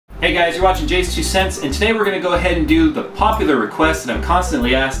Hey guys, you're watching JayzTwoCents, and today we're going to go ahead and do the popular request that I'm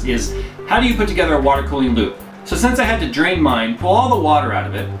constantly asked is, how do you put together a water cooling loop? So since I had to drain mine, pull all the water out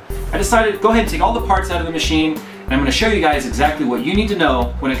of it, I decided to go ahead and take all the parts out of the machine, and I'm going to show you guys exactly what you need to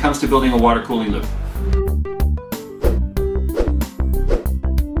know when it comes to building a water cooling loop.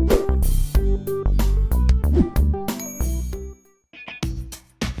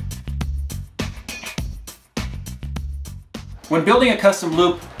 When building a custom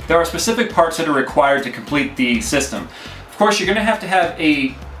loop, there are specific parts that are required to complete the system. Of course, you're going to have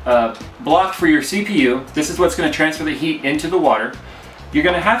a block for your CPU. This is what's going to transfer the heat into the water. You're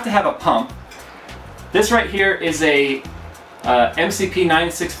going to have a pump. This right here is a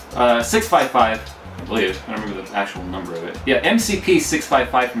MCP 655, I believe. I don't remember the actual number of it. Yeah, MCP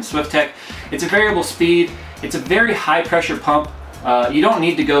 655 from Swiftech. It's a variable speed. It's a very high pressure pump. You don't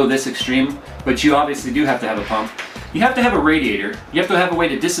need to go this extreme, but you obviously do have to have a pump. You have to have a radiator. You have to have a way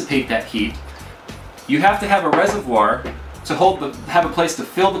to dissipate that heat. You have to have a reservoir to have a place to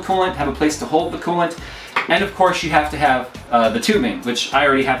fill the coolant, have a place to hold the coolant, and of course you have to have the tubing, which I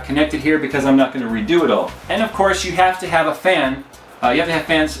already have connected here because I'm not going to redo it all. And of course you have to have a fan. You have to have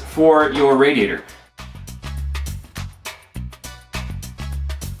fans for your radiator.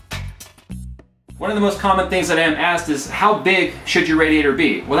 One of the most common things that I am asked is, how big should your radiator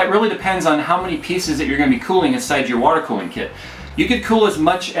be? Well, that really depends on how many pieces that you're going to be cooling inside your water cooling kit. You could cool as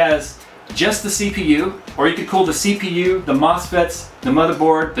much as just the CPU, or you could cool the CPU, the MOSFETs, the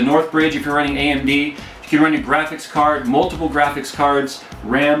motherboard, the North Bridge if you're running AMD. You can run your graphics card, multiple graphics cards,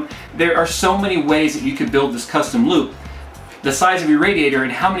 RAM. There are so many ways that you could build this custom loop. The size of your radiator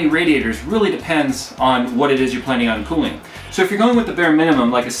and how many radiators really depends on what it is you're planning on cooling. So if you're going with the bare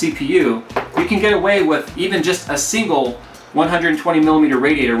minimum, like a CPU, you can get away with even just a single 120mm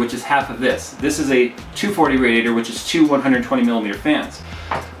radiator, which is half of this. This is a 240 radiator, which is two 120mm fans.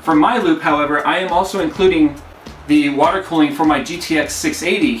 For my loop, however, I am also including the water cooling for my GTX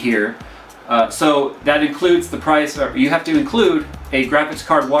 680 here. So that includes the price, you have to include a graphics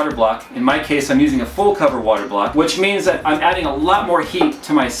card water block. In my case, I'm using a full cover water block, which means that I'm adding a lot more heat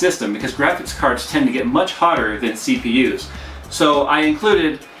to my system because graphics cards tend to get much hotter than CPUs. So I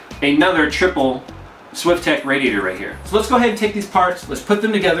included another triple Swiftech radiator right here. So let's go ahead and take these parts, let's put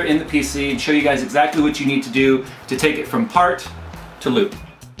them together in the PC and show you guys exactly what you need to do to take it from part to loop.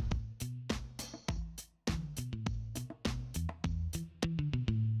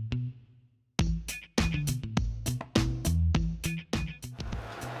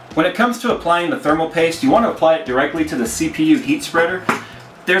 When it comes to applying the thermal paste, you want to apply it directly to the CPU heat spreader.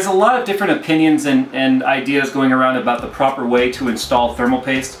 There's a lot of different opinions and ideas going around about the proper way to install thermal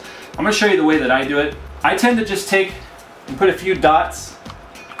paste. I'm going to show you the way that I do it. I tend to just take and put a few dots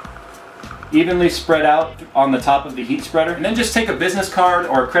evenly spread out on the top of the heat spreader, and then just take a business card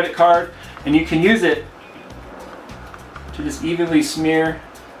or a credit card and you can use it to just evenly smear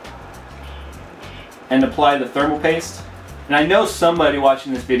and apply the thermal paste. And I know somebody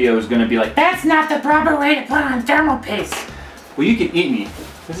watching this video is going to be like, that's not the proper way to put on thermal paste. Well, you can eat me.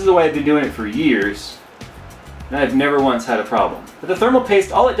 This is the way I've been doing it for years, and I've never once had a problem. But the thermal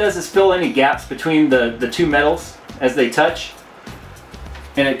paste, all it does is fill any gaps between the two metals as they touch,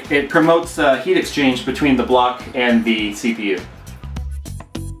 and it promotes heat exchange between the block and the CPU.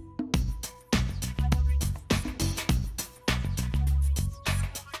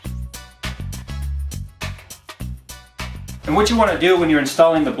 And what you want to do when you're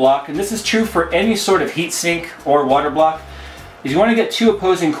installing the block, and this is true for any sort of heat sink or water block, is you want to get two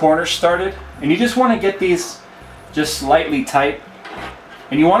opposing corners started, and you just want to get these just slightly tight.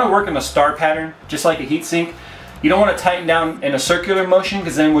 And you want to work in a star pattern, just like a heat sink. You don't want to tighten down in a circular motion,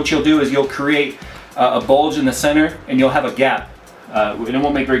 because then what you'll do is you'll create a bulge in the center, and you'll have a gap. And it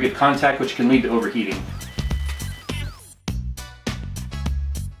won't make very good contact, which can lead to overheating.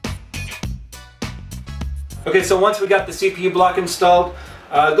 Okay, so once we got the CPU block installed,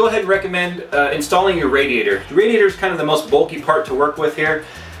 go ahead and recommend installing your radiator. The radiator is kind of the most bulky part to work with here.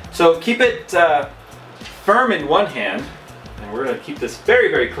 So keep it firm in one hand, and we're going to keep this very,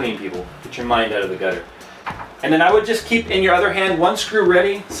 very clean, people. Get your mind out of the gutter. And then I would just keep in your other hand one screw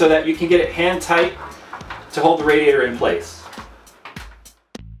ready so that you can get it hand tight to hold the radiator in place.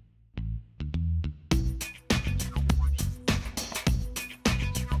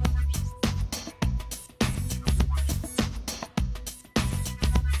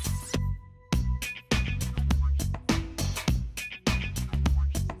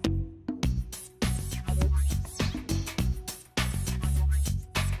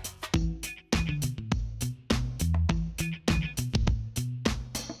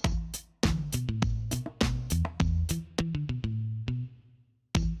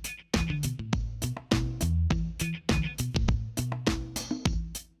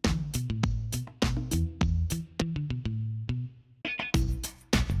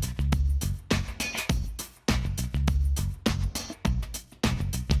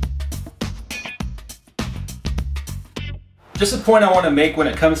 Just a point I want to make when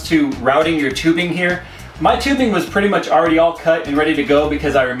it comes to routing your tubing here. My tubing was pretty much already all cut and ready to go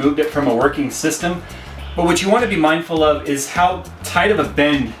because I removed it from a working system. But what you want to be mindful of is how tight of a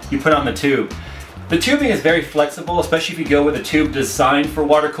bend you put on the tube. The tubing is very flexible, especially if you go with a tube designed for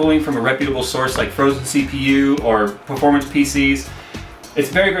water cooling from a reputable source like Frozen CPU or Performance PCs. It's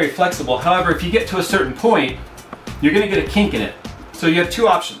very, very flexible. However, if you get to a certain point, you're going to get a kink in it. So you have two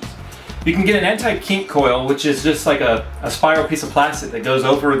options. You can get an anti-kink coil, which is just like a spiral piece of plastic that goes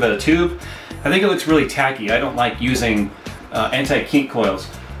over the tube. I think it looks really tacky. I don't like using anti-kink coils.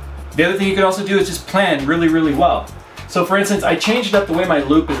 The other thing you could also do is just plan really, really well. So for instance, I changed up the way my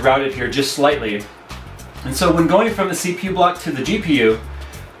loop is routed here just slightly. And so when going from the CPU block to the GPU,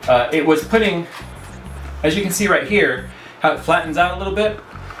 it was putting, as you can see right here, how it flattens out a little bit.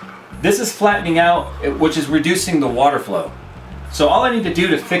 This is flattening out, which is reducing the water flow. So all I need to do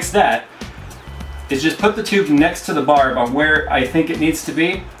to fix that is just put the tube next to the barb on where I think it needs to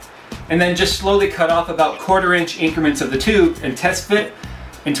be, and then just slowly cut off about 1/4 inch increments of the tube and test fit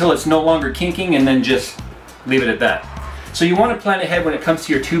until it's no longer kinking, and then just leave it at that. So you want to plan ahead when it comes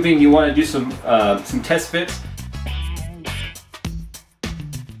to your tubing. You want to do some test fits.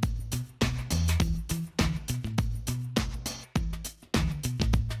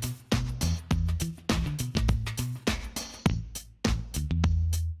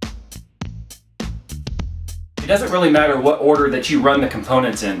 It doesn't really matter what order that you run the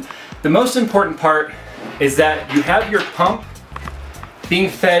components in. The most important part is that you have your pump being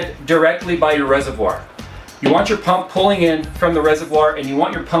fed directly by your reservoir. You want your pump pulling in from the reservoir, and you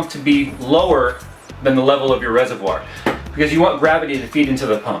want your pump to be lower than the level of your reservoir because you want gravity to feed into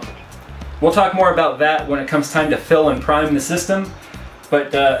the pump. We'll talk more about that when it comes time to fill and prime the system,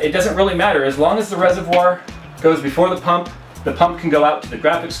 but it doesn't really matter. As long as the reservoir goes before the pump can go out to the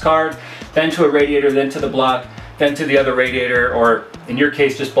graphics card, then to a radiator, then to the block, then to the other radiator, or in your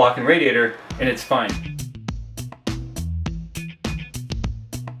case just block and radiator, and it's fine.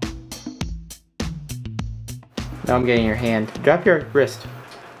 Now I'm getting your hand. Drop your wrist.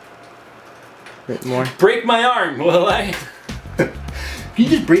 A bit more. Break my arm, will I? If you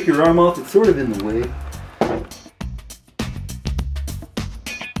just break your arm off, it's sort of in the way.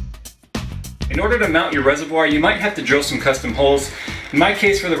 In order to mount your reservoir, you might have to drill some custom holes. In my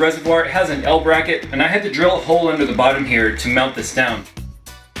case for the reservoir, it has an L bracket, and I had to drill a hole under the bottom here to mount this down.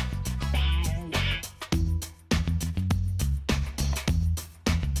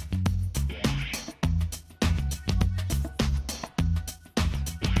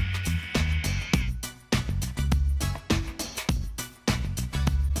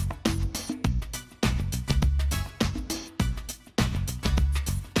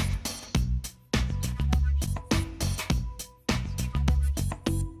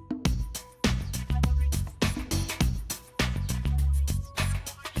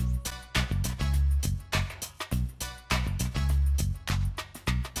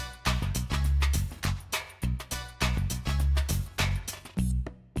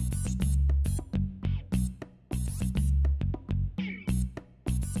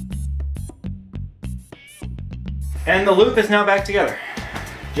 And the loop is now back together.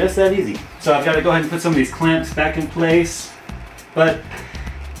 Just that easy. So I've got to go ahead and put some of these clamps back in place. But,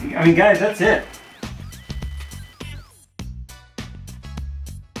 I mean guys, that's it.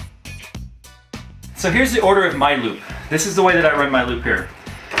 So here's the order of my loop. This is the way that I run my loop here.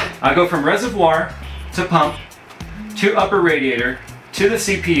 I go from reservoir to pump, to upper radiator, to the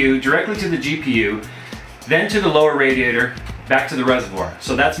CPU, directly to the GPU, then to the lower radiator, back to the reservoir.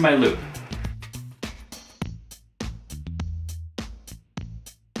 So that's my loop.